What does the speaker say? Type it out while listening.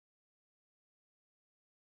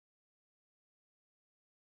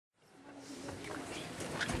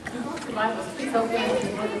Bibles, please open it to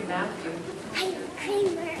the book of Matthew.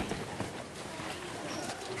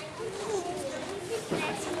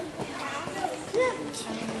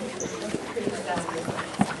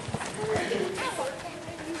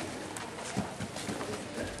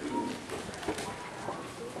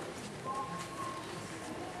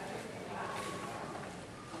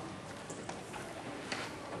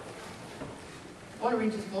 I want to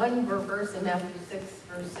read just one verse in Matthew 6,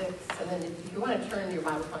 verse 6, and then if you want to turn your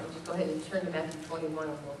Bible, just go ahead and turn to Matthew 21,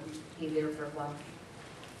 and we'll be there for a while.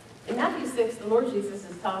 In Matthew 6, the Lord Jesus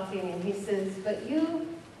is talking, and he says, "But you,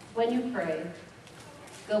 when you pray,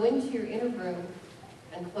 go into your inner room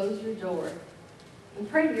and close your door, and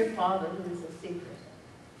pray to your Father who is in secret.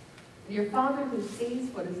 Your Father who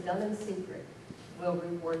sees what is done in secret will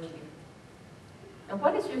reward you." Now,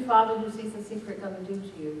 what is your Father who sees in secret going to do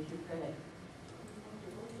to you if you pray?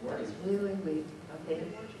 That's really weak. Okay.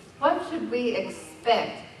 What should we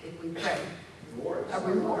expect if we pray? A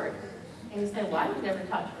reward. And you say, "Well, I was never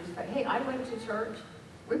taught to respect." Hey, I went to church.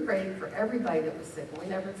 We prayed for everybody that was sick, and we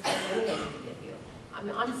never expected any of them to get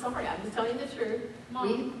healed. I'm sorry. I'm just telling you the truth.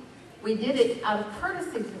 We did it out of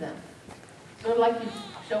courtesy to them. Sort of like you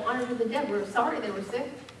show honor to the dead. We're sorry they were sick.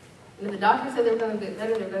 And if the doctor said they were going to get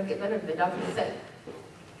better, they're going to get better. If the doctor said,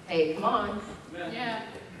 "Hey, come on." Yeah.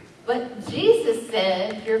 But Jesus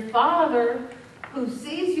said, "Your Father who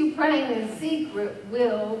sees you praying in secret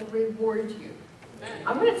will reward you."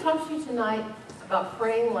 I'm going to talk to you tonight about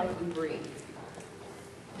praying like we breathe.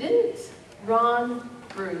 Didn't Ron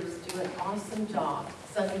Bruce do an awesome job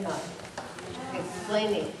Sunday night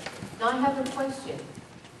explaining? Now I have a question.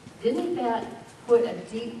 Didn't that put a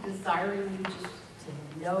deep desire in you just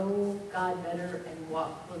to know God better and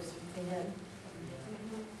walk closer to Him?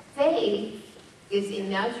 Faith is a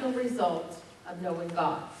natural result of knowing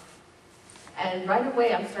God. And right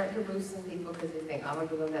away, I'm starting to lose some people because they think, "Oh,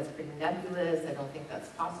 that's pretty nebulous. I don't think that's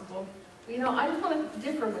possible." Well, you know, I just want to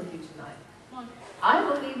differ with you tonight. I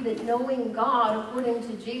believe that knowing God according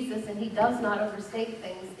to Jesus, and He does not overstate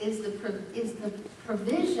things, is the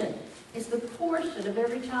provision, is the portion of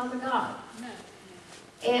every child of God.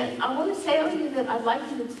 And I want to tell you that I'd like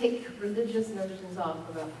you to take religious notions off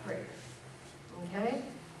about prayer. Okay?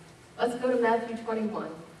 Let's go to Matthew 21.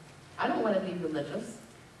 I don't want to be religious.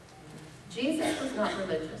 Jesus was not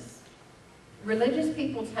religious. Religious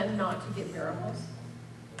people tend not to get miracles.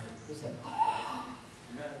 You say, "Oh."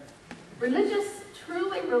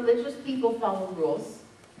 Truly religious people follow rules,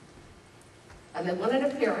 and they want an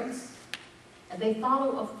appearance, and they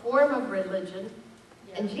follow a form of religion.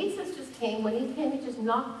 And Jesus just came, when He came, He just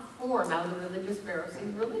knocked the form out of the religious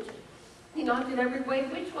Pharisees' religion. He knocked it every way,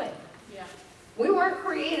 which way? Yeah. We weren't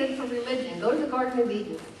created for religion. Go to the Garden of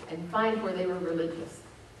Eden and find where they were religious.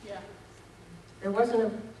 Yeah. There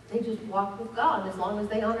wasn't they just walked with God. As long as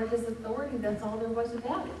they honored His authority, that's all there was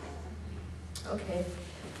about it. Okay.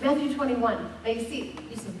 Matthew 21. Now you see,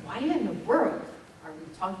 you said, why in the world are we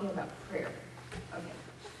talking about prayer? Okay.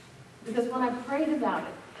 Because when I prayed about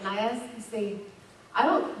it, and I asked to say, I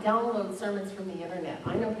don't download sermons from the internet.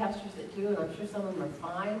 I know pastors that do, and I'm sure some of them are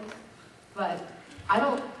fine, but I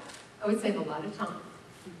would save a lot of time.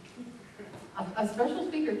 A special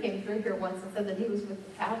speaker came through here once and said that he was with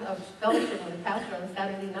a fellowship with a pastor on a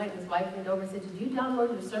Saturday night, and his wife leaned over and said, "Did you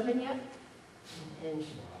download your sermon yet?" And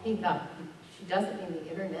he thought, she doesn't mean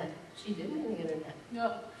the internet. She didn't mean the internet.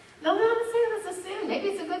 No, I'm not saying it's a sin. Maybe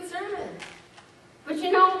it's a good sermon. But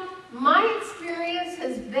you know, my experience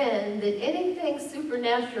has been that anything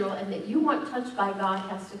supernatural and that you want touched by God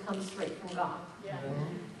has to come straight from God. Yeah.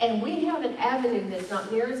 And we have an avenue that's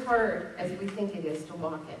not near as hard as we think it is to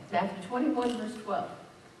walk in. Matthew 21, verse 12.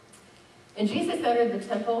 And Jesus entered the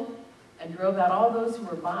temple and drove out all those who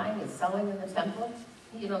were buying and selling in the temple.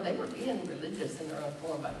 You know, they were being religious in their own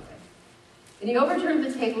form, by the way. And He overturned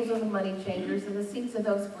the tables of the money changers and the seats of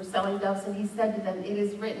those who were selling doves, and He said to them, "It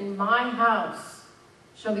is written, my house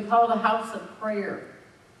shall be called a house of prayer,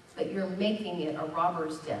 but you're making it a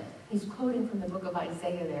robber's den." He's quoting from the book of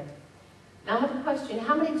Isaiah there. Now I have a question.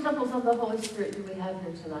 How many temples of the Holy Spirit do we have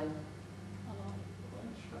here tonight?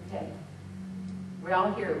 Okay. We're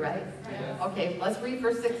all here, right? Yeah. Okay, let's read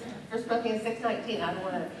First Corinthians 6:19. I don't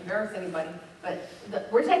want to embarrass anybody,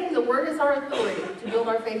 but we're taking the Word as our authority to build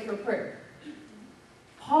our faith for prayer.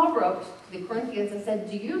 Paul wrote to the Corinthians and said,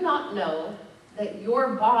 "Do you not know that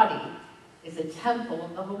your body is a temple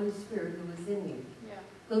of the Holy Spirit who is in you,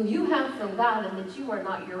 whom you have from God, and that you are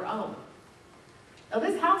not your own?" Now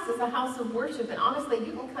this house is a house of worship, and honestly,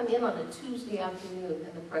 you can come in on a Tuesday afternoon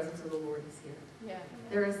and the presence of the Lord is here. Yeah.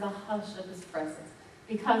 There is the hush of His presence,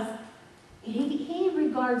 because He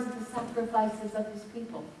regards the sacrifices of His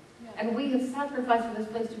people. And we have sacrificed for this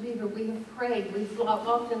place to be here. We have prayed. We've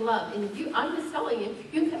walked in love. And I'm just telling you,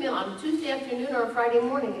 you come in on a Tuesday afternoon or a Friday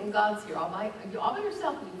morning and God's here all by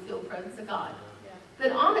yourself and you feel the presence of God. Yeah.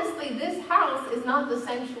 But honestly, this house is not the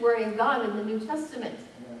sanctuary of God in the New Testament.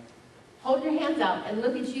 Yeah. Hold your hands out and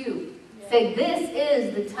look at you. Yeah. Say, this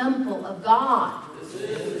is the temple of God. This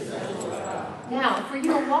is the temple of God. Now, for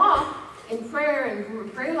you to walk in prayer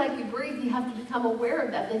and pray like you breathe, you have to become aware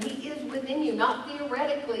of that He is within you, not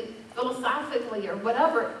theoretically, philosophically, or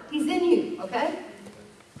whatever. He's in you, okay?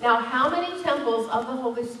 Now, how many temples of the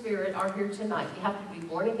Holy Spirit are here tonight? You have to be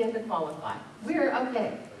born again to qualify. We're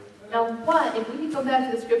okay. Now, what, if we could go back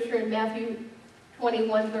to the scripture in Matthew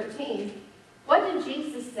 21:13, what did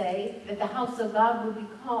Jesus say that the house of God would be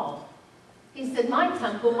called? He said, my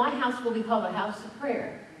temple, my house will be called a house of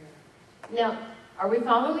prayer. Now, are we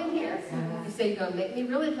following here? You say, you're going to make me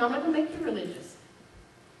religious. I'm not going to make you religious.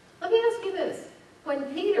 Let me ask you this. When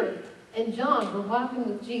Peter and John were walking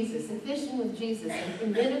with Jesus and fishing with Jesus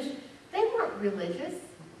and ministry, they weren't religious.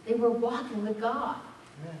 They were walking with God.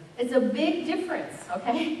 It's a big difference,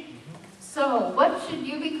 okay? So, what should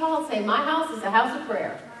you be called? Say, my house is a house of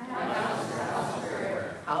prayer. My house is a house of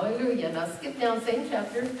prayer. Hallelujah. Now skip down, same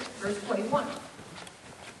chapter, verse 21.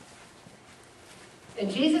 And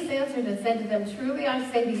Jesus answered and said to them, truly I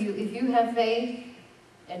say to you, if you have faith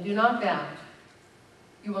and do not doubt,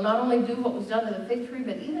 you will not only do what was done to the fig tree,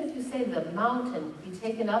 but even if you say the mountain be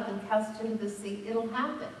taken up and cast into the sea, it'll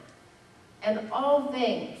happen. And all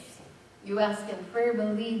things you ask in prayer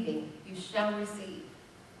believing, you shall receive.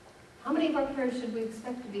 How many of our prayers should we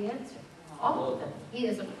expect to be answered? All of them. He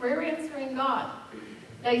is a prayer answering God.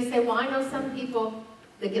 Now you say, well, I know some people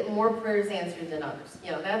that get more prayers answered than others.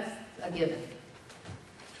 You know, that's a given.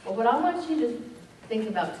 But what I want you to think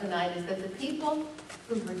about tonight is that the people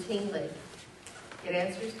who routinely get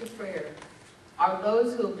answers to prayer are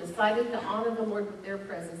those who have decided to honor the Lord with their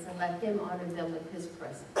presence and let Him honor them with His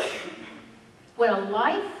presence. When a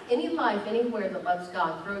life, anywhere that loves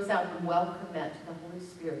God throws out the welcome mat to the Holy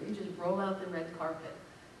Spirit, you just roll out the red carpet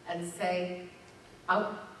and say,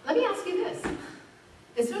 oh, let me ask you this.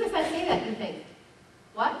 As soon as I say that, you think,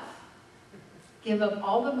 what? Give up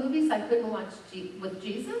all the movies I couldn't watch with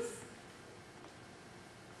Jesus?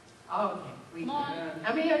 Okay.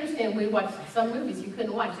 How many understand we watched some movies you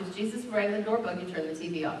couldn't watch? If Jesus rang the doorbell, you turn the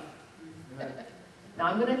TV off. Now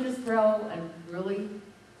I'm going to just throw a really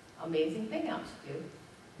amazing thing out to you.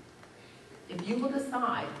 If you will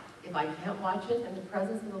decide, if I can't watch it in the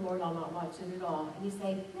presence of the Lord, I'll not watch it at all. And you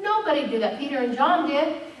say, nobody did that. Peter and John did.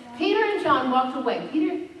 Yeah. Peter and John walked away.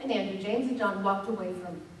 Peter and Andrew, James and John walked away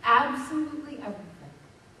from absolutely everything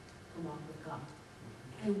to walk with God.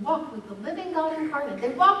 They walked with the living God incarnate. They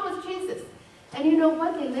walked with Jesus. And you know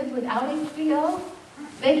what? They lived without HBO.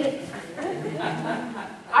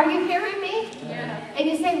 Are you hearing me? Yeah. And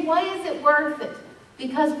you say, why is it worth it?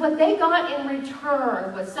 Because what they got in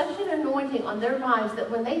return was such an anointing on their lives that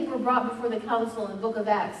when they were brought before the council in the book of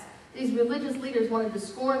Acts, these religious leaders wanted to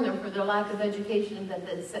scorn them for their lack of education, that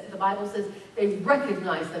the Bible says they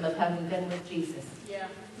recognized them as having been with Jesus. Yeah.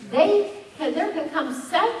 There can come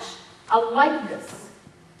such a likeness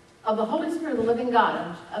of the Holy Spirit of the living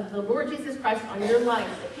God, of the Lord Jesus Christ on your life,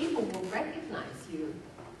 that people will recognize you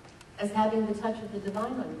as having the touch of the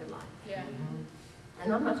divine on your life. Yeah.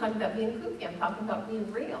 And I'm not talking about being kooky, I'm talking about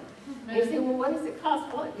being real. And you say, well, what does it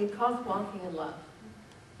cost? Well, it costs walking in love.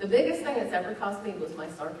 The biggest thing that's ever cost me was my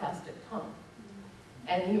sarcastic tongue.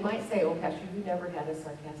 And you might say, oh, Pastor, you never had a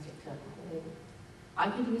sarcastic tongue. I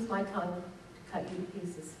could use my tongue to cut you to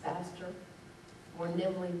pieces faster, more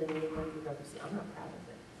nimbly than anyone you've ever seen. I'm not proud of it.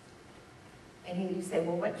 And you say,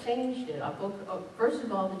 well, what changed it? First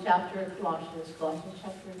of all, the chapter of Colossians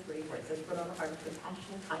chapter 3, where it says, put on the heart of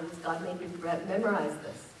compassion and kindness. God made me memorize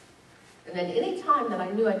this. And then any time that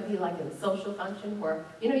I knew I'd be like in a social function where,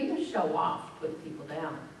 you know, you can show off, put people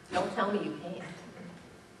down. Don't tell me you can't.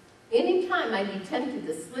 Any time I'd be tempted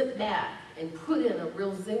to slip back and put in a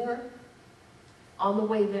real zinger, on the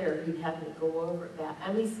way there, he'd have me go over that.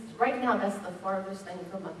 I mean, right now, that's the farthest thing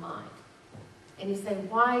from my mind. And you say,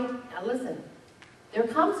 why? Now listen, there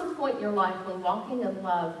comes a point in your life when walking in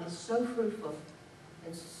love is so fruitful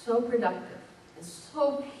and so productive and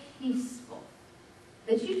so peaceful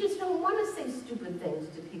that you just don't want to say stupid things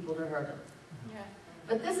to people to hurt them. Yeah.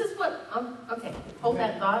 But this is what, okay, hold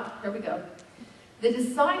that thought. Here we go. The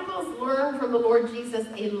disciples learned from the Lord Jesus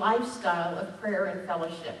a lifestyle of prayer and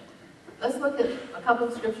fellowship. Let's look at a couple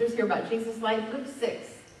of scriptures here about Jesus' life. Luke 6,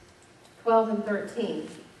 12 and 13.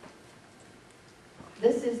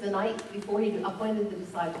 This is the night before he appointed the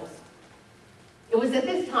disciples. It was at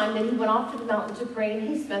this time that he went off to the mountain to pray, and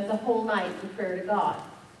he spent the whole night in prayer to God.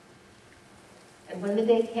 And when the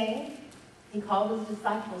day came, he called his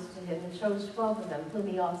disciples to him and chose 12 of them, whom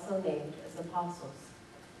he also named as apostles.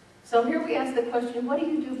 So here we ask the question, what do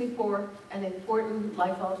you do before an important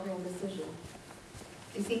life-altering decision?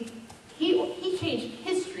 You see, he changed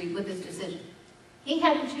history with this decision. He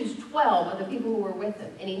had to choose 12 of the people who were with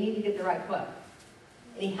him, and he needed to get the right 12.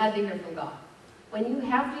 And he had to hear from God. When you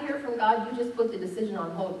have to hear from God, you just put the decision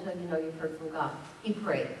on hold until you know you've heard from God. He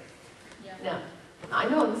prayed. Yeah. Now, I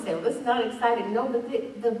know I'm saying, well, this is not exciting. No, but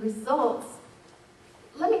the results,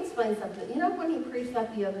 let me explain something. You know when he preached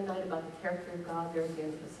that the other night about the character of God there at the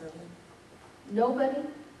end of the sermon? Nobody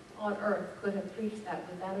on earth could have preached that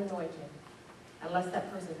with that anointing unless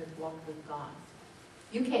that person had walked with God.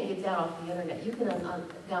 You can't get that off the internet. You can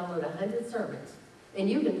download 100 sermons, and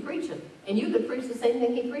you can preach them. And you could preach the same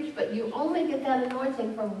thing he preached, but you only get that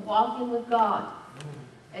anointing from walking with God.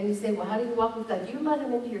 And you say, well, how do you walk with God? You let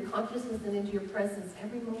him into your consciousness and into your presence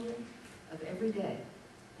every moment of every day.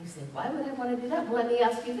 You say, why would I want to do that? Well, let me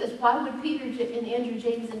ask you this. Why would Peter and Andrew,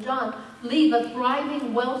 James, and John leave a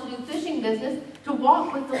thriving, well-to-do fishing business to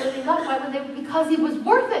walk with the living God? Why would they? Because he was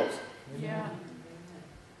worth it. Yeah.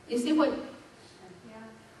 You see what?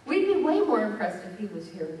 We'd be way more impressed if he was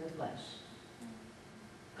here in the flesh.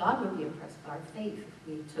 God would be impressed by our faith if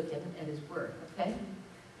we took him at his word, okay?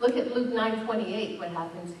 Look at Luke 9:28, what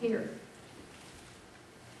happens here.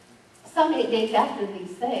 Some 8 days after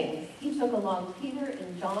these things, he took along Peter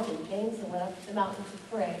and John and James and went up to the mountain to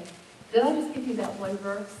pray. Did I just give you that one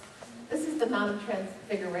verse? This is the Mount of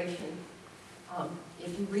Transfiguration.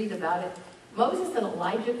 If you read about it, Moses and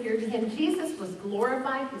Elijah appeared to him. Jesus was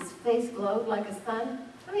glorified. His face glowed like a sun.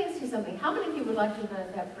 Let me ask you something. How many of you would like to have been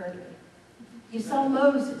at that prayer meeting? You saw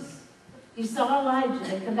Moses. You saw Elijah.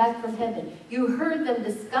 They come back from heaven. You heard them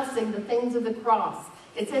discussing the things of the cross.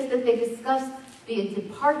 It says that they discussed the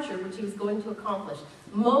departure which he was going to accomplish.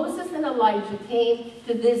 Moses and Elijah came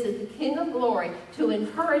to visit the King of Glory to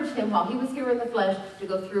encourage him while he was here in the flesh to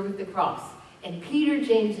go through with the cross. And Peter,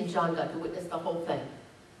 James, and John got to witness the whole thing.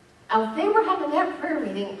 Now, if they were having that prayer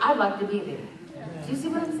meeting, I'd like to be there. Do you see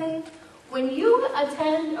what I'm saying? When you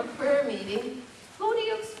attend a prayer meeting, who do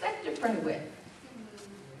you expect to pray with?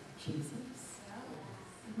 Jesus.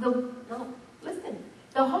 No, listen.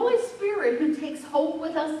 The Holy Spirit who takes hold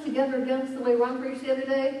with us together against the way Ron preached the other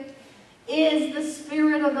day is the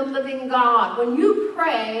Spirit of the living God. When you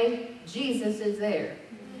pray, Jesus is there.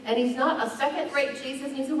 And he's not a second-rate Jesus.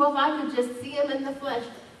 And you say, well, if I could just see him in the flesh.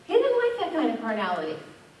 He didn't like that kind of carnality.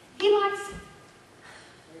 He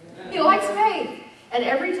likes faith. And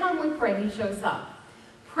every time we pray, he shows up.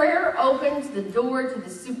 Prayer opens the door to the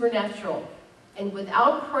supernatural. And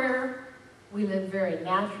without prayer, we live very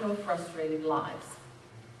natural, frustrated lives.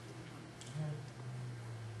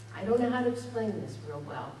 I don't know how to explain this real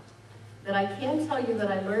well. But I can tell you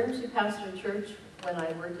that I learned to pastor a church when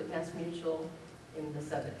I worked at Mass Mutual in the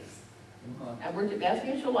 70s. I worked at Mass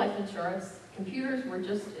Mutual Life Insurance. Computers were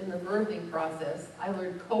just in the birthing process. I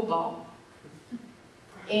learned COBOL.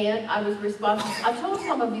 And I was responsible. I told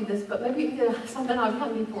some of you this, but maybe something I've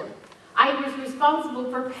done before. I was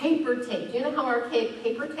responsible for paper tape. Do you know how archaic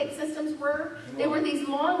paper tape systems were? They were these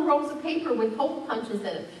long rolls of paper with hole punches in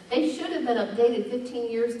it. They should have been updated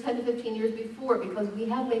 10 to 15 years before because we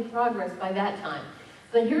had made progress by that time.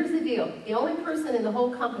 But here's the deal. The only person in the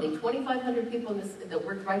whole company, 2,500 people that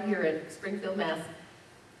worked right here at Springfield, Mass.,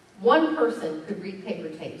 one person could read paper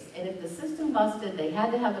tapes. And if the system busted, they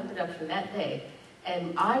had to have a production that day.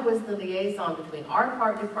 And I was the liaison between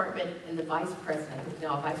our department and the vice president, who's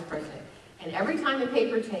now a vice president. And every time the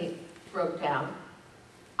paper tape broke down,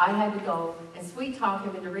 I had to go and sweet talk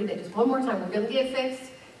him into reading it just one more time. We're going to get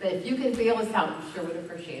fixed, but if you could bail us out, we sure would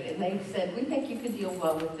appreciate it. And they said, we think you could deal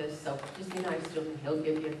well with this, so just be nice to him. He'll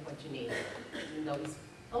give you what you need. You know,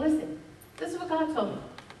 well, listen, this is what God told me.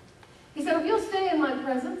 He said, if you'll stay in my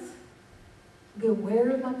presence, be aware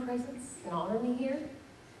of my presence and honor me here,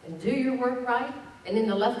 and do your work right, and in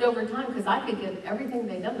the leftover time, because I could give everything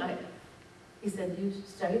they'd done, he said, you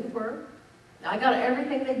study the word. I got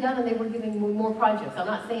everything they'd done, and they were giving me more projects. I'm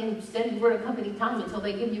not saying study the word at company time until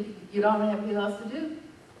they give you don't have anything else to do.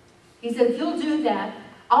 He said, if you'll do that,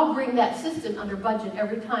 I'll bring that system under budget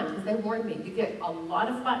every time, because they warned me. You get a lot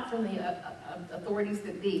of flack from the authorities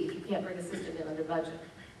that be if you can't bring a system in under budget.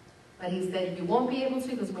 But he said, you won't be able to,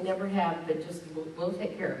 because we never have, but just we'll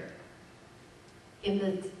take care of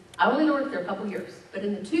it. I only worked there a couple years, but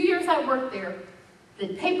in the 2 years I worked there, the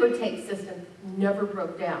paper tape system never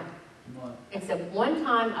broke down. Except one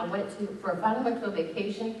time I finally went to a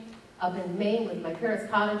vacation up in Maine with my parents'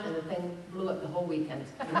 cottage, and the thing blew up the whole weekend.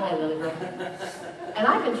 And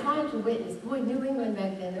I've been trying to witness. Boy, New England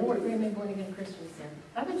back then, there weren't very many born-again Christians there.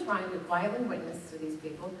 I've been trying to quietly witness to these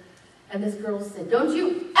people. And this girl said, "Don't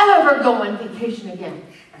you ever go on vacation again."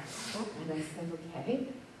 And I said, "Okay."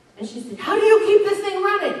 And she said, "How do you keep this thing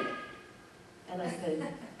running?" And I said,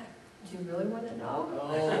 "Do you really want to know?"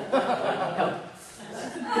 No.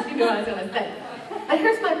 You know what I was going to say. But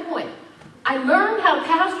here's my point. I learned how to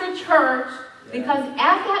pastor a church because at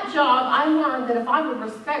that job, I learned that if I would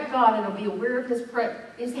respect God and be aware of His presence.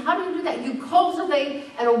 You see, how do you do that? You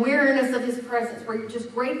cultivate an awareness of His presence where you're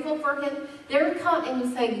just grateful for Him. There you come and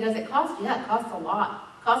you say, "Does it cost?" Yeah, it costs a lot.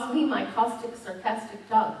 It costs me my caustic, sarcastic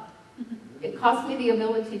tongue. It cost me the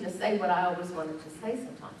ability to say what I always wanted to say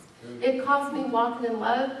sometimes. It cost me walking in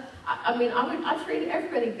love. I treated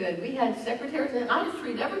everybody good. We had secretaries, and I just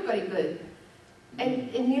treated everybody good.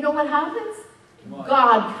 And you know what happens?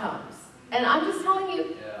 God comes. And I'm just telling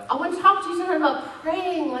you, I want to talk to you tonight about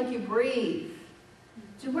praying like you breathe.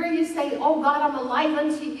 To where you say, "Oh God, I'm alive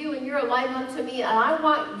unto you, and you're alive unto me, and I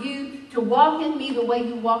want you to walk in me the way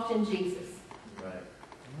you walked in Jesus." Right.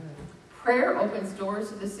 Prayer opens doors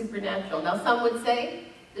to the supernatural. Now, some would say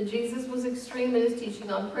that Jesus was extreme in His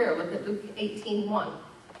teaching on prayer. Look at Luke 18:1.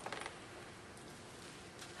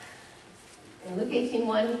 In Luke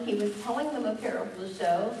 18:1, He was telling them a parable to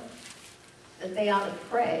show that they ought to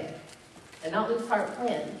pray and not lose heart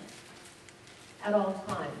when? At all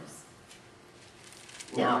times.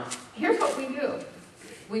 Now, here's what we do.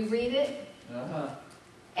 We read it,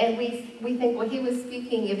 and we think, well, He was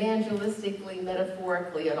speaking evangelistically,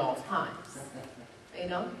 metaphorically at all times. You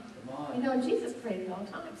know? You know, Jesus prayed at all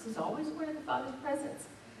times. He's always aware of the Father's presence.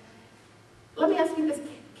 Let me ask you this.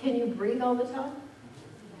 Can you breathe all the time?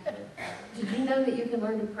 Did you know that you can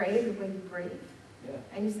learn to pray the way you breathe? Yeah.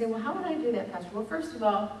 And you say, "Well, how would I do that, Pastor?" Well, first of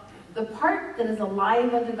all, the part that is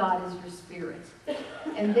alive unto God is your spirit.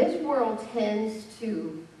 And this world tends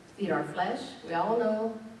to feed our flesh. We all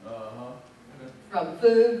know. From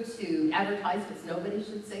food to advertisements nobody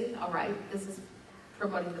should see. All right, this is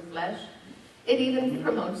promoting the flesh. It even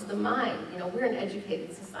promotes the mind. You know, we're an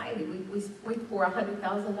educated society. We pour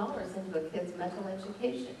 $100,000 into a kid's mental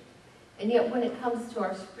education. And yet when it comes to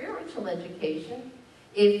our spiritual education,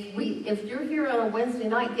 if you're here on a Wednesday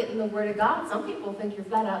night getting the Word of God, some people think you're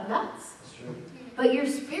flat out nuts. That's true. But your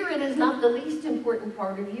spirit is not the least important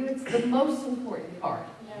part of you. It's the most important part.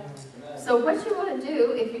 Yeah. So what you want to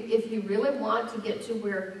do, if you really want to get to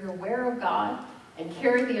where you're aware of God and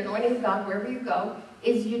carry the anointing of God wherever you go,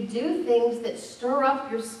 is you do things that stir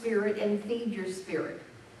up your spirit and feed your spirit.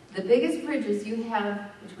 The biggest bridges you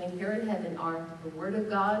have between here and heaven are the Word of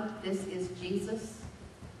God. This is Jesus.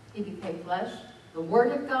 He became flesh. The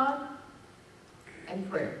Word of God and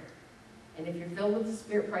prayer. And if you're filled with the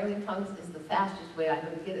Spirit, praying in tongues is the fastest way I know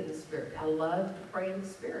to get in the Spirit. I love to pray in the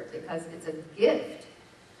Spirit because it's a gift.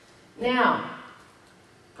 Now,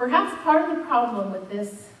 perhaps part of the problem with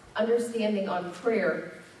this understanding on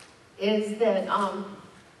prayer is that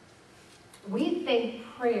we think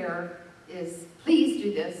prayer is please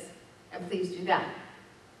do this and please do that.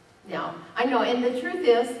 Now, I know, and the truth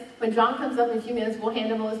is, when John comes up in a few minutes, we'll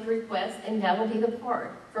hand him a list of requests, and that'll be the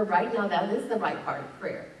part. For right now, that is the right part of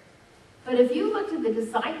prayer. But if you looked at the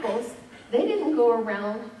disciples, they didn't go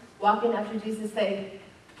around walking after Jesus saying,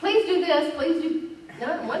 "Please do this, please do..."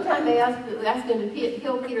 No, one time they asked him to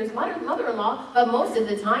heal Peter's mother-in-law, but most of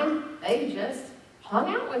the time, they just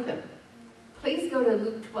hung out with him. Please go to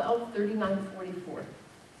Luke 12:39-44.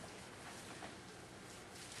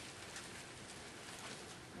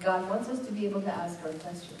 God wants us to be able to ask our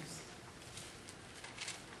questions.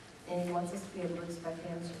 And He wants us to be able to expect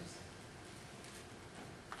answers.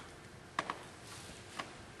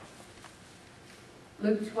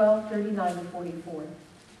 Luke 12:39-44.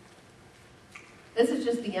 This is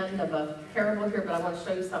just the end of a parable here, but I want to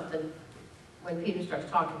show you something when Peter starts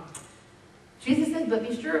talking. Jesus said, "But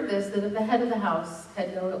be sure of this, that if the head of the house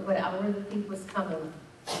had known at what hour the thief was coming,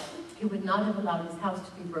 he would not have allowed his house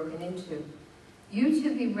to be broken into. You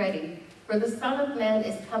too be ready, for the Son of Man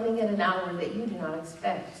is coming at an hour that you do not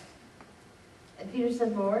expect." And Peter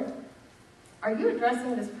said, "Lord, are you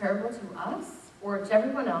addressing this parable to us or to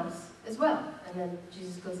everyone else as well?" And then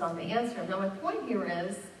Jesus goes on to answer him. Now my point here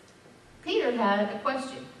is, Peter had a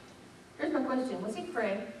question. Here's my question. Was he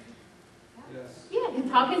praying? Yes. Yeah,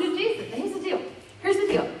 he's talking to Jesus. Here's the deal. Here's the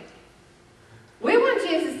deal. We want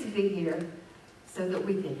Jesus to be here so that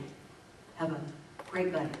we can have a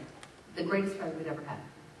great buddy. The greatest friend we'd ever had.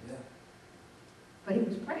 Yeah. But he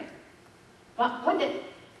was praying. Well, one day,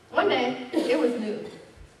 it was noon.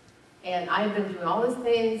 And I had been doing all these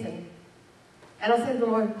things, And I said to the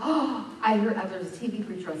Lord, oh, I heard there's a TV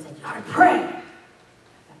preacher saying, you gotta pray.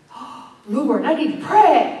 Oh, Lord, I need to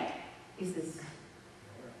pray. He says,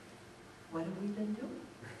 what have we been doing?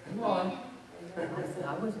 Come on. I said,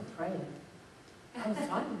 I wasn't praying. I was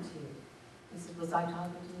talking to you. He said, was I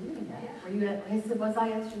talking to you? Yeah. Were you? He said, was I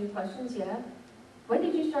answering your questions? Yeah. When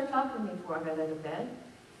did you start talking to me before I got out of bed?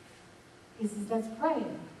 He says, that's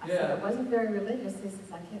praying. I said, it wasn't very religious. He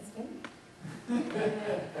says, I can't stand it.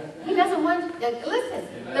 He doesn't want,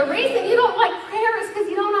 listen, the reason you don't like prayer is because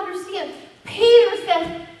you don't understand. Peter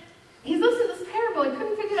said, he listened to this parable and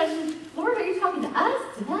couldn't figure it out. He said, Lord, are you talking to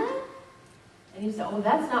us, to them? And you say, oh,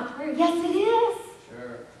 that's not prayer. Yes, it is.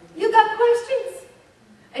 Sure. You got questions.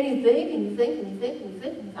 And you think, and you think, and you think, and you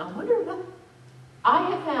think, and you think, I wonder what I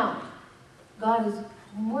have found. God is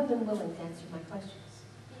more than willing to answer my questions.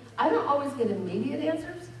 I don't always get immediate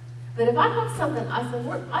answers, but if I have something, I say,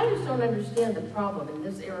 Lord, I just don't understand the problem in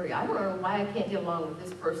this area. I don't know why I can't get along with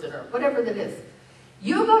this person or whatever that is.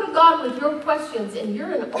 You go to God with your questions, and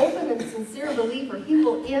you're an open and sincere believer. He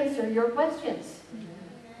will answer your questions.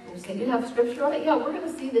 You say, you have scripture on it? Yeah, we're going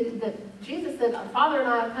to see that Jesus said, our Father and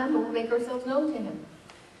I have come and we'll make ourselves known to him.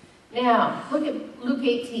 Now, look at Luke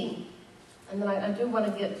 18. And then I do want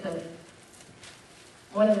to get to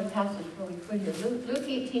one of the passages really quick here. Luke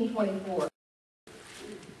 18:24.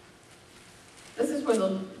 This is where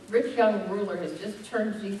the rich young ruler has just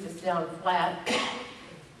turned Jesus down flat.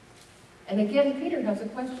 And again, Peter has a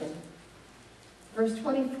question. Verse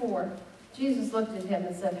 24, Jesus looked at him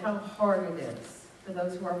and said, how hard it is for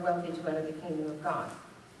those who are wealthy to enter the kingdom of God.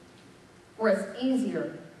 For it's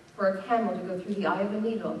easier for a camel to go through the eye of a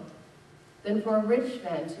needle than for a rich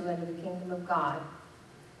man to enter the kingdom of God.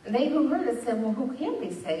 And they who heard it said, well, who can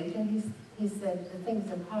be saved? And he said, the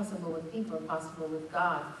things impossible with people are possible with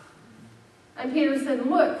God. And Peter said,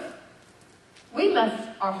 look, we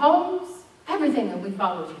left our homes, everything, and we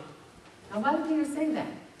followed you. Now, why did Peter say that?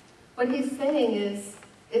 What he's saying is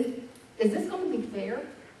this going to be fair?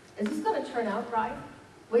 Is this going to turn out right?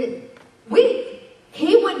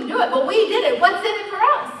 He wouldn't do it, but we did it. What's in it for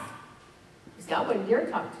us? You see, I wouldn't dare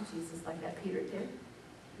talk to Jesus like that, Peter did.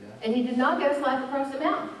 Yeah. And he did not get a slap across the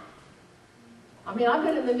mouth. I mean, I've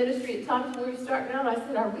been in the ministry at times when we were starting out. I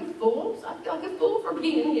said, are we fools? I feel like a fool for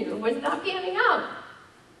being here. We're not panning out.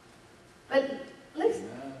 But listen,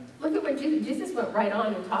 look at what Jesus went right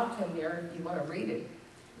on and talked to him there, if you want to read it.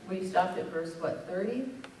 We stopped at verse, 30?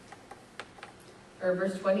 Or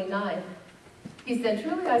verse 29. He said,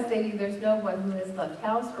 truly I say to you, there's no one who has left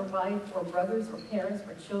house or wife or brothers or parents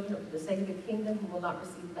or children for the sake of the kingdom who will not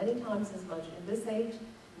receive many times as much in this age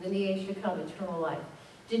and in the age to come, eternal life.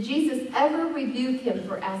 Did Jesus ever rebuke him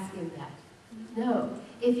for asking that? No.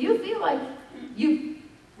 If you feel like you've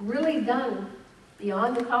really done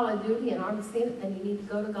beyond the call of duty and aren't seeing it, then you need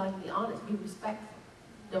to go to God and be honest. Be respectful.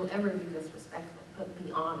 Don't ever be disrespectful, but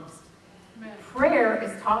be honest. Amen. Prayer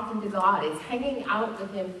is talking to God. It's hanging out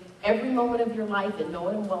with him every moment of your life and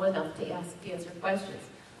knowing him well enough to answer questions.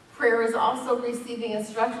 Prayer is also receiving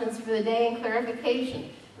instructions for the day and clarification.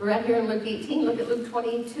 We're right here in Luke 18. Look at Luke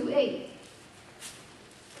 22:8.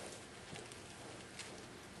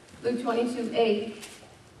 Luke 22:8.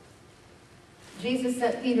 Jesus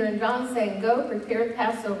sent Peter and John saying, go prepare the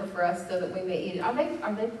Passover for us so that we may eat it. Are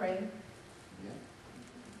they praying?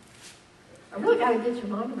 I really got to get your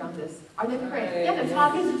mind around this. Are they praying? Yeah, they're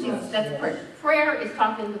talking to Jesus. That's prayer. Prayer is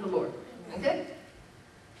talking to the Lord. Okay?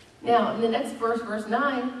 Now, in the next verse, verse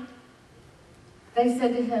 9, they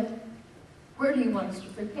said to him, where do you want us to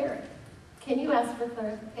prepare it? Can you ask for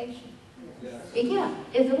clarification? Yes. Yeah.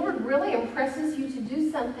 If the Lord really impresses you to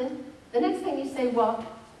do something, the next thing you say, well,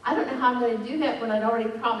 I don't know how I'm going to do that when I'd already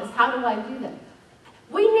promised. How do I do that?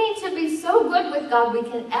 We need to be so good with God we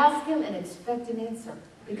can ask him and expect an answer.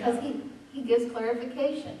 Because he gives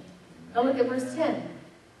clarification. Now look at verse 10.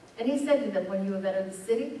 And he said to them, when you have entered the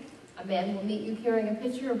city, a man will meet you carrying a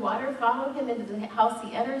pitcher of water. Follow him into the house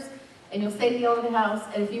he enters, and you'll say to the owner of the house,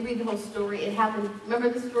 and if you read the whole story, it happened, remember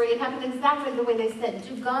the story? It happened exactly the way they said.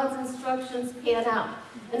 Do God's instructions pan out?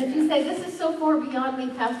 And if you say, this is so far beyond me,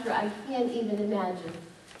 Pastor, I can't even imagine.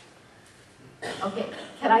 Okay,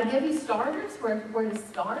 can I give you starters where to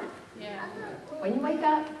start? Yeah. When you wake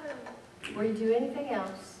up, before you do anything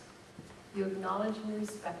else, you acknowledge and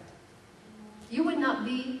respect. You would not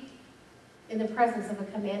be in the presence of a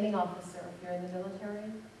commanding officer if you're in the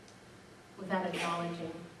military without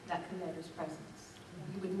acknowledging that commander's presence.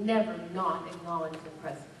 You would never not acknowledge the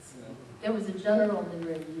presence. There was a general in the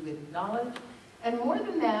room you would acknowledge. And more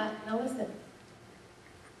than that, now listen,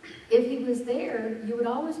 if he was there, you would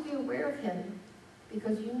always be aware of him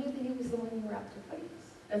because you knew that he was the one you were out to please.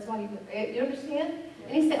 That's why you understand?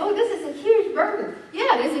 And he said, oh, this is a huge burden.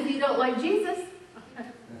 Yeah, it is if you don't like Jesus.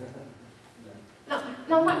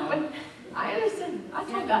 No, I understand. I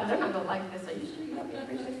told God, they're not going to like this. Are you sure you have to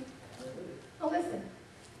appreciate it? Oh, listen.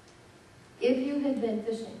 If you had been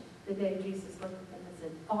fishing the day Jesus looked at them and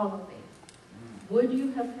said, follow me, would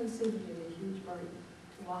you have considered it a huge burden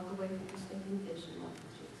to walk away from your stinking fish and walk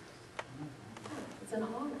with Jesus? It's an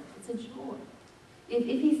honor. It's a joy. If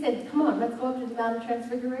he said, come on, let's go up to the Mount of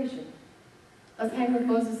Transfiguration. Let's hang with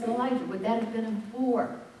Moses and Elijah. Would that have been a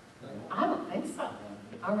bore? I don't think so.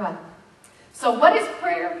 All right. So what is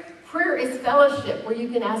prayer? Prayer is fellowship, where you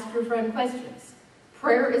can ask your friend questions.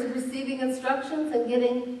 Prayer is receiving instructions and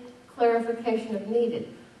getting clarification if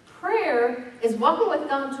needed. Prayer is walking with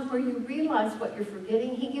God to where you realize what you're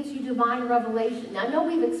forgetting. He gives you divine revelation. Now, I know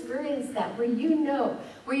we've experienced that, where you know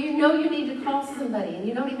you need to call somebody and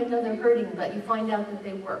you don't even know they're hurting, but you find out that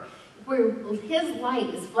they were. Where His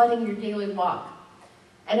light is flooding your daily walk.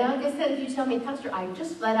 And like I said, if you tell me, Pastor, I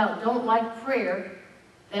just flat out don't like prayer,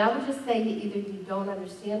 then I would just say either you don't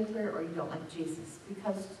understand prayer or you don't like Jesus.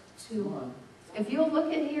 Because if you'll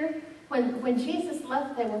look in here, when Jesus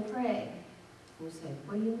left, they were praying. You say,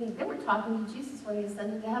 what do you mean? They were talking to Jesus when He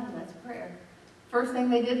ascended to heaven. That's prayer. First thing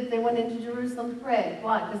they did is they went into Jerusalem to pray.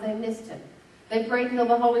 Why? Because they missed Him. They prayed until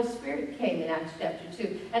the Holy Spirit came in Acts chapter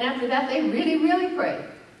 2. And after that, they really, really prayed.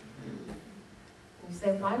 You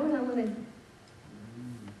say, why would I want to?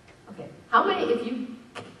 Okay. How many,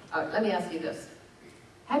 let me ask you this.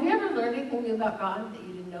 Have you ever learned anything new about God that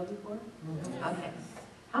you didn't know before? Okay.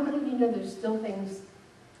 How many of you know there's still things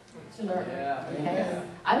to learn? Yeah. Okay. Yeah.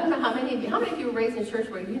 I don't know how many of you were raised in a church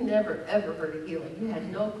where you never ever heard of healing. You had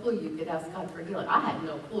no clue you could ask God for healing. I had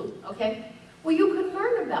no clue. Okay. Well, you could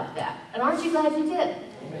learn about that. And aren't you glad you did?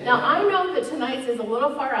 Amen. Now, I know that tonight's is a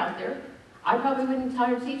little far out there. I probably wouldn't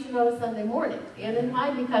tire teaching on a Sunday morning. And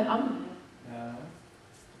why? Because I'm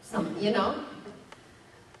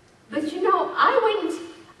But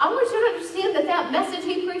I want you to understand that message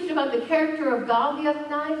he preached about the character of God the other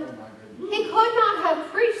night, he could not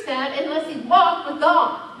have preached that unless he walked with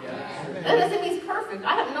God. Yeah. That doesn't mean he's perfect.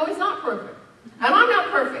 I know he's not perfect. And I'm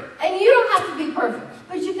not perfect. And you don't have to be perfect.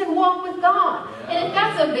 But you can walk with God. Yeah. And if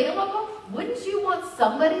that's available, wouldn't you want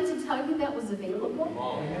somebody to tell you that was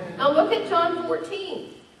available? Now look at John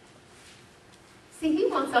 14. See, he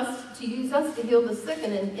wants us to use us to heal the sick,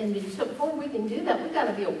 and before we can do that, we've got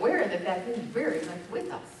to be aware of the fact that he's very much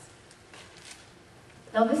with us.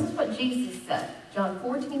 Now, this is what Jesus said, John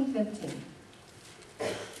 14:15.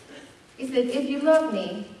 He said, if you love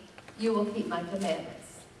me, you will keep my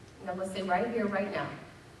commandments. And I'm going to say right here, right now,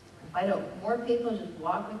 if I don't more people just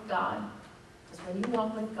walk with God, because when you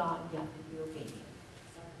walk with God, you have to be obedient.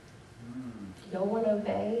 If you don't want to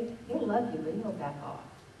obey, he'll love you, but he'll back off.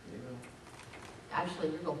 Actually,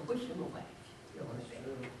 you're going to push him away. You don't want to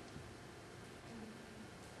obey.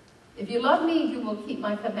 If you love me, you will keep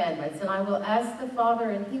my commandments, and I will ask the Father,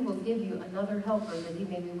 and he will give you another helper, that he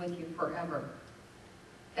may be with you forever.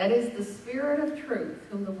 That is the Spirit of truth,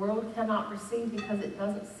 whom the world cannot receive because it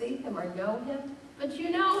doesn't see him or know him, but you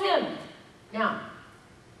know him. Now,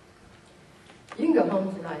 you can go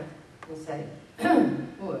home tonight and say,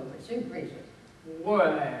 boy, but you preach it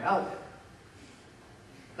way out there.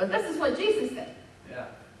 But this is what Jesus said. Yeah.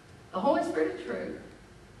 The Holy Spirit of truth,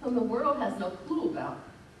 whom the world has no clue about,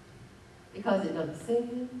 because it doesn't see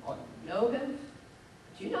him or know him,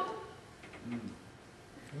 but you know him.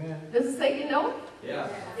 Amen. Does it say you know him? Yeah.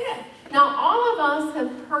 Yeah. Now, all of us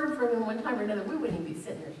have heard from him one time or another. We wouldn't even be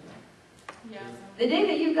sitting here tonight. Yeah. The day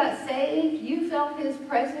that you got saved, you felt his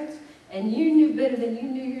presence, and you knew better than you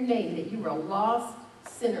knew your name, that you were a lost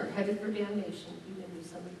sinner headed for damnation. You didn't do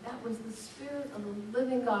something. That was the Spirit of the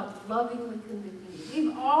living God lovingly convicting you.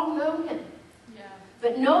 We've all known him. Yeah.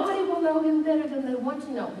 But nobody will know him better than they want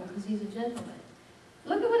to know him, because he's a gentleman.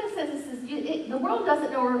 Look at what it says. It says, the world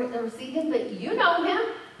doesn't know or see him, but you know him.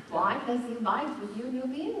 Why? Because he abides with you and he'll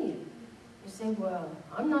be in you. You say, well,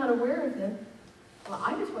 I'm not aware of him. Well,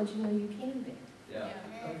 I just want you to know you can be. Yeah.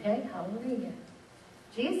 Okay? Hallelujah.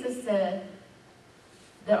 Jesus said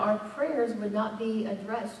that our prayers would not be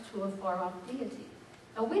addressed to a far-off deity.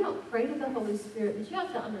 Now, we don't pray to the Holy Spirit, but you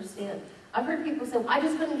have to understand. I've heard people say, well, I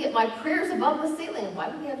just couldn't get my prayers above the ceiling. Why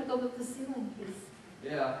would you have to go above the ceiling?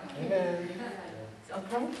 Yeah. Amen.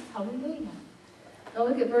 Okay? Hallelujah. Now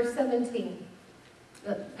look at verse 17.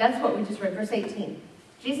 That's what we just read, verse 18.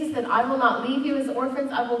 Jesus said, I will not leave you as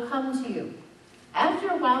orphans, I will come to you. After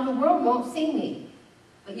a while, the world won't see me,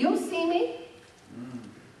 but you'll see me.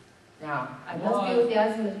 Now, I must be with the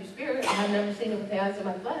eyes of your spirit. I have never seen it with the eyes of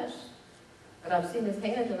my flesh. But but I've seen his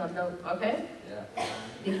hand and I've known, okay? Yeah.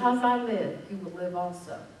 Because I live, you will live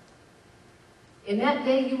also. In that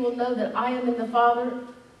day you will know that I am in the Father,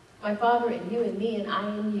 my Father, and you in me, and I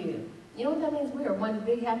in you. You know what that means? We are one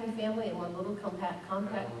big happy family and one little compact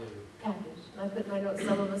package. And I put in my notes,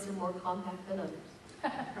 some of us are more compact than others.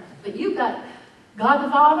 But you've got God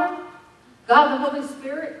the Father, God the Holy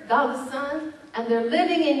Spirit, God the Son, and they're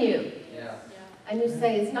living in you. Yeah. And you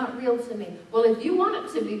say, it's not real to me. Well, if you want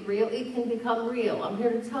it to be real, it can become real. I'm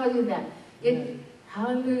here to tell you that.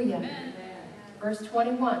 Hallelujah. Amen. Verse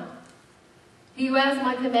 21. He who has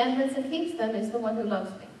my commandments and keeps them is the one who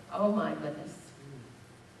loves me. Oh my goodness.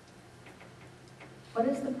 What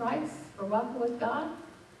is the price for walking with God?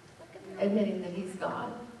 Admitting that he's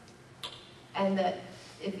God. And that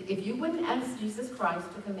if you wouldn't ask Jesus Christ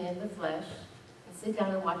to come in the flesh and sit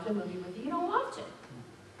down and watch a movie with you, you don't watch it.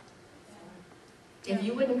 If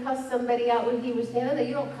you wouldn't cuss somebody out when he was standing there,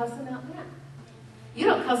 you don't cuss them out now. You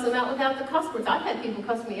don't cuss them out without the cuss words. I've had people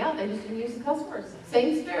cuss me out. They just didn't use the cuss words.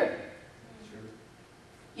 Same spirit.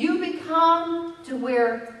 You become to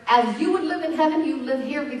where, as you would live in heaven, you live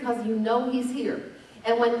here because you know he's here.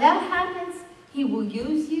 And when that happens, he will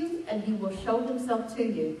use you and he will show himself to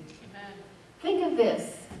you. Amen. Think of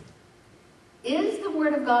this. Is the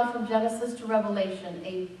Word of God from Genesis to Revelation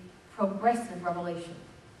a progressive revelation?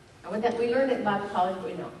 And with that, we learned it in Bible college, but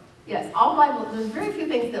we know. Yes, all Bible, there's very few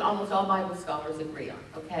things that almost all Bible scholars agree on,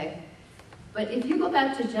 okay? But if you go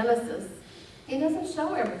back to Genesis, he doesn't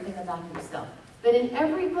show everything about himself. But in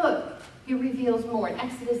every book, he reveals more. In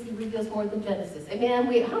Exodus, he reveals more than Genesis. Amen?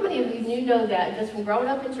 How many of you know that just from growing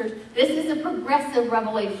up in church? This is a progressive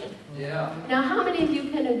revelation. Yeah. Now, how many of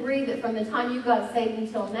you can agree that from the time you got saved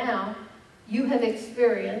until now, you have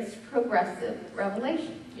experienced progressive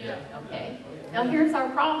revelation? Yeah. Okay? Now, here's our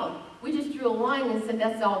problem. We just drew a line and said,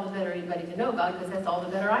 that's all the better anybody can know God, because that's all the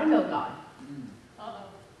better I know God. Uh-oh.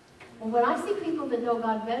 Well, when I see people that know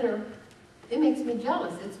God better, it makes me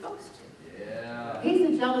jealous. It's supposed to. Yeah. He's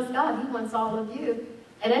a jealous God. He wants all of you.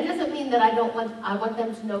 And that doesn't mean that I want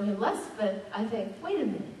them to know him less, but I think, wait a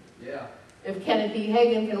minute. Yeah. If Kenneth E.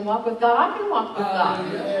 Hagin can walk with God, I can walk with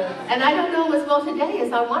God. Yeah. And I don't know him as well today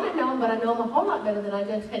as I want to know him, but I know him a whole lot better than I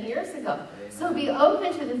did 10 years ago. Amen. So be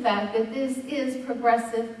open to the fact that this is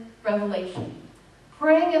progressive revelation.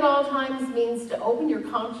 Praying at all times means to open your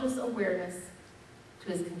conscious awareness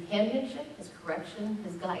to his companionship, his correction,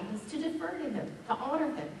 his guidance, to defer to him, to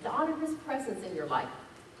honor his presence in your life.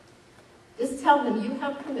 Just tell him you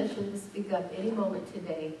have permission to speak up any moment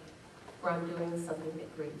today where I'm doing something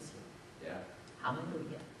that grieves you. Yeah.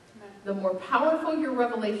 Hallelujah. The more powerful your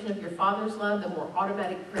revelation of your Father's love, the more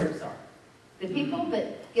automatic prayers are. The people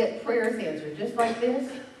that get prayers answered just like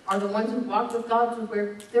this are the ones who walk with God to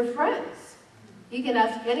where they're friends. You can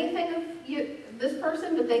ask anything of this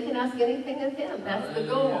person, but they can ask anything of him. That's the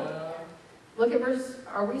goal. Look at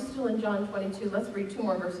are we still in John 22? Let's read 2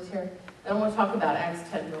 more verses here. Then I want to talk about Acts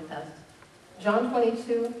 10 real fast. John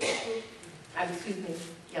 22,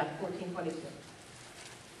 14:22.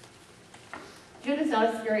 Judas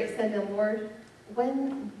Iscariot said to the Lord, what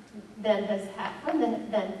then has happened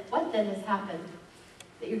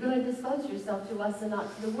that you're going to disclose yourself to us and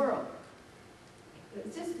not to the world?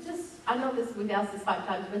 I know we've asked this 5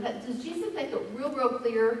 times, but does Jesus make it real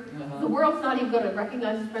clear? The world's not even going to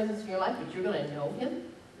recognize his presence in your life, but you're going to know him?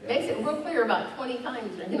 Yeah. Makes it real clear about 20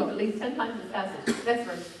 times, or at least 10 times in this passage. Next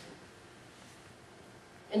verse.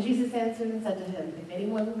 And Jesus answered and said to him, if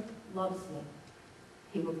anyone loves me,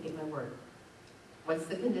 he will keep my word. What's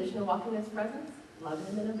the condition of walking in his presence? Love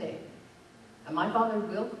him and obey him. And my Father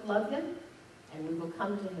will love him, and we will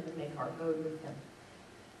come to him and make our abode with him.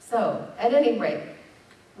 So, at any rate,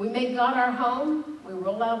 we make God our home. We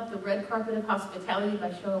roll out the red carpet of hospitality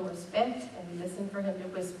by showing respect, and we listen for him to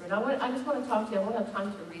whisper. And I just want to talk to you. I won't have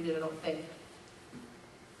time to read it, I don't think.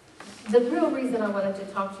 The real reason I wanted to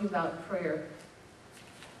talk to you about prayer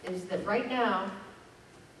is that right now,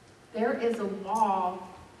 there is a wall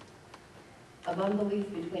of unbelief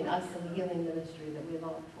between us and the healing ministry that we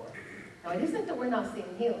long for. Now, it isn't that we're not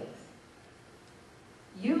seeing healings.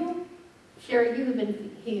 Sherry, you have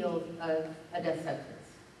been healed of a death sentence.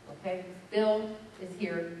 Okay? Bill is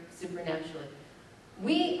here supernaturally.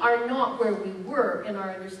 We are not where we were in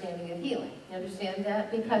our understanding of healing. You understand that?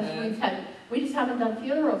 Because we just haven't done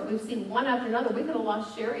funerals. We've seen one after another. We could have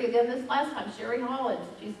lost Sherry again this last time. Sherry Holland.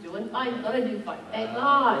 She's doing fine. Going to do fine. Thank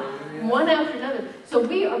God. One after another. So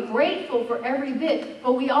we are grateful for every bit.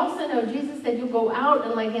 But we also know Jesus said you'll go out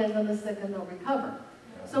and lay hands on the sick and they'll recover.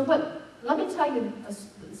 So let me tell you a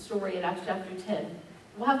story in Acts chapter 10.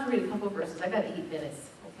 We'll have to read a couple of verses. I got 8 minutes.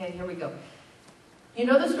 Okay, here we go. You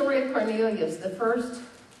know the story of Cornelius, the first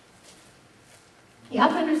You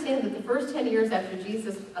have to understand that the first 10 years after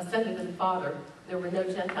Jesus ascended to the Father, there were no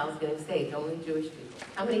Gentiles getting saved, only Jewish people.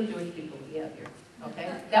 How many Jewish people do we have here? Okay?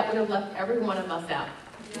 That would have left every one of us out.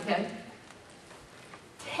 Okay?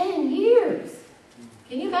 10 years.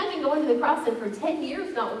 Can you imagine going to the cross and for 10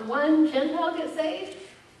 years not one Gentile gets saved?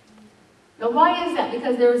 Now why is that?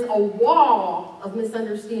 Because there's a wall of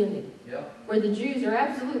misunderstanding. Yep. Where the Jews are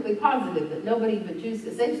absolutely positive that nobody but Jews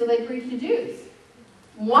get saved, so they preach to Jews.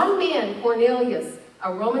 One man, Cornelius,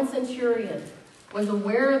 a Roman centurion, was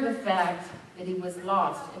aware of the fact that he was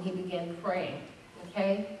lost, and he began praying.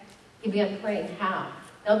 Okay? He began praying how?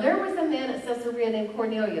 Now there was a man at Caesarea named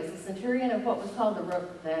Cornelius, a centurion of what was called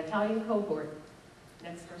the Italian cohort.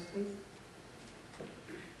 Next verse, please.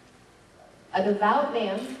 A devout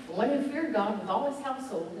man, one who feared God with all his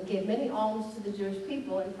household, and gave many alms to the Jewish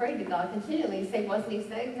people, and prayed to God continually. Say, wasn't he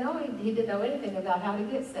saved? No, he didn't know anything about how to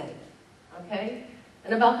get saved. Okay?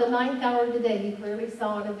 And about the 9th hour of the day, he clearly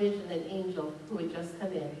saw in a vision an angel who had just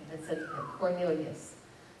come in and said to him, Cornelius.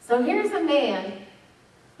 So here's a man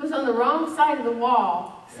who's on the wrong side of the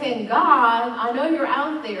wall, saying, God, I know you're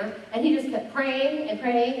out there. And he just kept praying and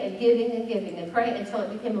praying and giving and praying until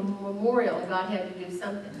it became a memorial and God had to do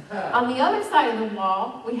something. On the other side of the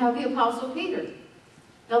wall, we have the Apostle Peter.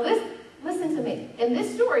 Now listen to me. In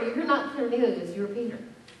this story, you're not Cornelius, you're Peter.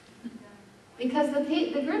 Because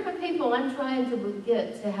the group of people I'm trying to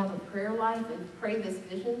get to have a prayer life and pray this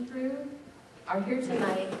vision through are here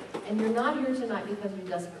tonight. And you're not here tonight because you're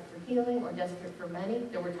desperate for healing or desperate for money.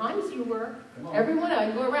 There were times you were. Everyone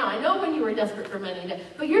I go around. I know when you were desperate for money.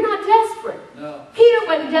 But you're not desperate. No. Peter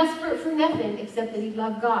wasn't desperate for nothing except that he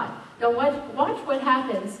loved God. Now watch what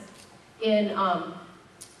happens in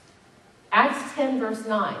Acts 10 verse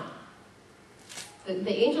 9.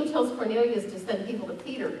 The angel tells Cornelius to send people to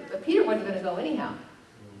Peter, but Peter wasn't going to go anyhow.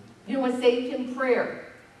 You know what saved him? Prayer.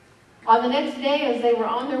 On the next day, as they were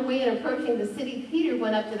on their way and approaching the city, Peter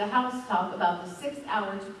went up to the housetop about the 6th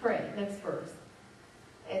hour to pray. Next verse.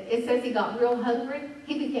 It says he got real hungry.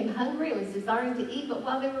 He became hungry and was desiring to eat, but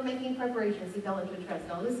while they were making preparations, he fell into a trance.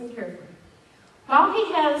 Now listen carefully. While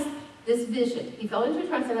he has this vision, he fell into a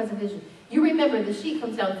trance and has a vision. You remember the sheet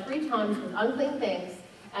comes down 3 times with unclean things.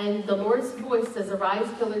 And the Lord's voice says, arise,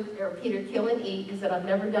 Peter, kill and eat. He said, I've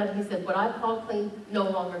never done it. He said, what I call clean, no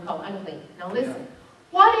longer call unclean. Now listen.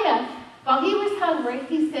 What if, while he was hungry,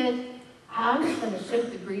 he said, I'm just going to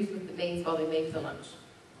shift the grease with the maids while they make the lunch.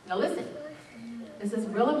 Now listen. This is a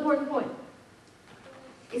real important point.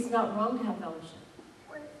 It's not wrong to have fellowship.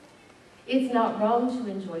 It's not wrong to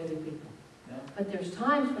enjoy other people. But there's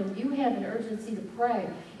times when you have an urgency to pray.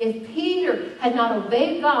 If Peter had not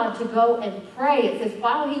obeyed God to go and pray, it says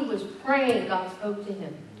while he was praying, God spoke to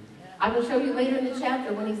him. I will show you later in the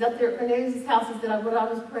chapter when he's up there at Cornelius' house, he said, when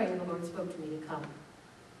I was praying, the Lord spoke to me to come.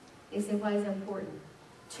 He said, why is that important?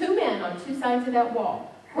 2 men on 2 sides of that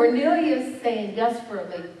wall. Cornelius saying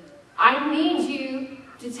desperately, I need you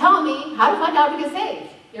to tell me how to find out to get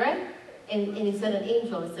saved. You right? And he sent an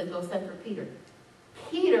angel and said, go send for Peter.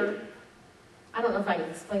 Peter, I don't know if I can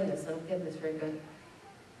explain this, I don't get this very good.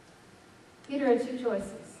 Peter had 2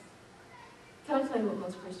 choices. Can I tell you what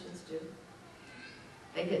most Christians do?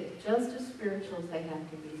 They get just as spiritual as they have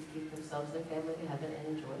to be to keep themselves, their family to heaven,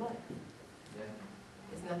 and enjoy life. Yeah.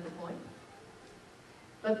 Isn't that the point?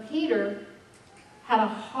 But Peter had a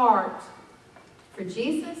heart for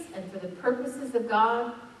Jesus and for the purposes of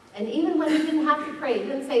God. And even when he didn't have to pray, he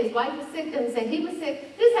didn't say his wife was sick, didn't say he was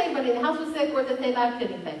sick, didn't say anybody in the house was sick, or that they lacked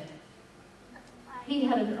anything. He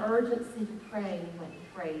had an urgency to pray, and he went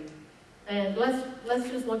and prayed. And let's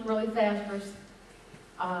just look really fast, verse,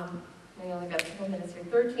 we only got a couple minutes here,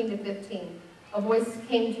 13 to 15. A voice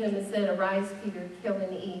came to him and said, arise, Peter, kill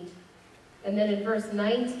and eat. And then in verse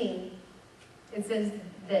 19, it says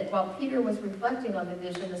that while Peter was reflecting on the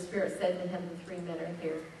vision, the Spirit said to him, the 3 men are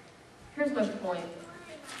here. Here's my point.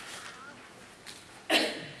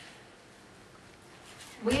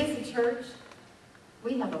 We as a church,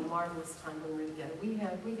 we have a marvelous time when we're together.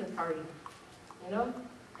 We can party, you know?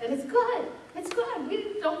 And it's good. It's good.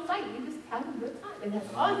 We don't fight. We just have a good time. And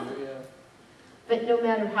that's awesome. But no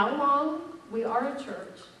matter how long we are a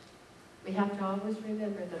church, we have to always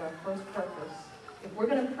remember that our first purpose, if we're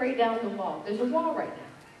going to pray down the wall, there's a wall right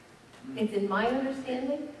now. It's in my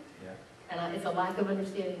understanding, and it's a lack of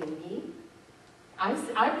understanding in me.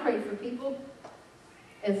 I prayed for people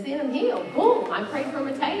and seeing him healed. Boom! I prayed for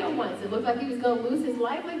Mateo once. It looked like he was going to lose his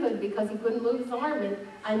livelihood because he couldn't move his arm, and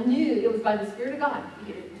I knew it was by the Spirit of God.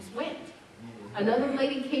 It just went. Another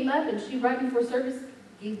lady came up, and she, right before service,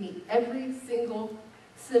 gave me every single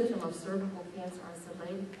symptom of cervical cancer. I said,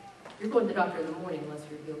 lady, you're going to the doctor in the morning unless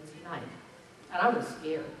you're healed tonight. And I was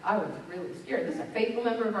scared. I was really scared. This is a faithful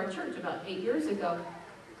member of our church about 8 years ago.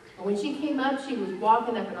 And when she came up, she was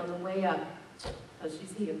walking up, and on the way up, as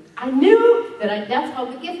she's here, I knew that that's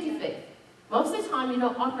called the gift of faith. Most of the time, you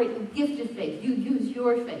don't operate the gift of faith. You use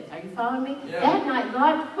your faith. Are you following me? Yeah. That night,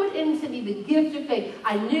 God put into me the gift of faith.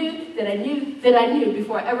 I knew that I knew that I knew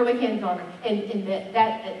before I ever laid hands on her. And at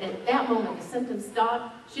that moment, the symptoms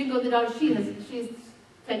stopped. She'd go to the doctor. She's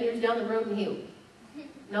 10 years down the road and healed.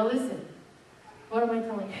 Now listen. What am I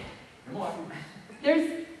telling you? Come on.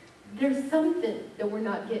 There's something that we're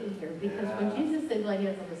not getting here. Because when Jesus said, lay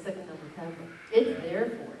hands on the sick and they'll recover, it's there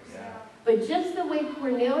for us. Yeah. But just the way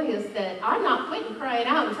Cornelius said, I'm not quitting crying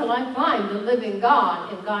out until I find the living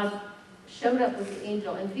God. And God showed up with the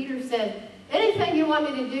angel. And Peter said, anything you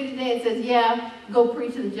want me to do today? And says, yeah, go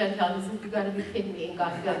preach to the Gentiles. He said, you've got to be kidding me. And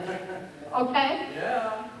God's got to. Okay?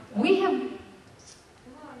 Yeah. We have,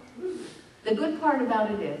 the good part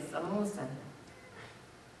about it is, I'm almost done.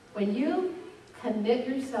 When you commit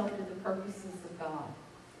yourself to the purposes of God,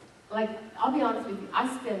 like, I'll be honest with you,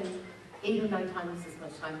 I spend 8 or 9 times as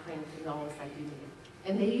much time praying for y'all as I do you.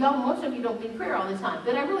 And most of you don't mean prayer all the time,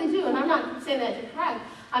 but I really do. And I'm not saying that to brag.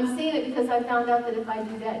 I'm saying it because I found out that if I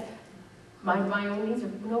do that, my own needs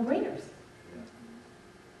are no-brainers.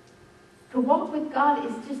 To walk with God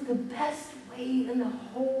is just the best way in the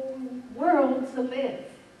whole world to live.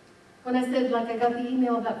 When I said, like, I got the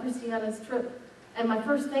email about Christiana's trip, and my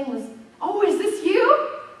first thing was, oh, is this you?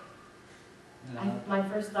 No. My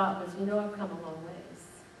first thought was, I've come a long ways.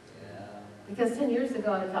 Yeah. Because 10 years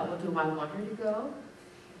ago, I thought, well, do I want her to go?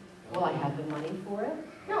 Will I have the money for it?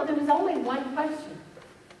 No, there was only one question.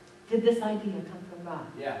 Did this idea come from God?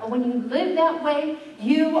 Yeah. And when you live that way,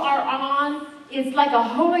 you are on, it's like a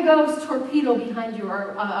Holy Ghost torpedo behind you,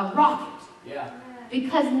 or a rocket. Yeah.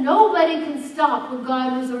 Because nobody can stop what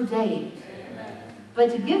God has ordained. Amen.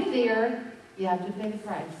 But to get there, you have to pay the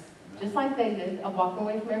price. Just like they did, of walking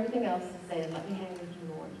away from everything else and saying, let me hang with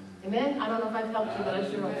you, Lord. Amen? I don't know if I've helped you, but I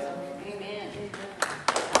sure hope so. Amen.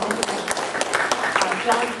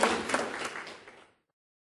 John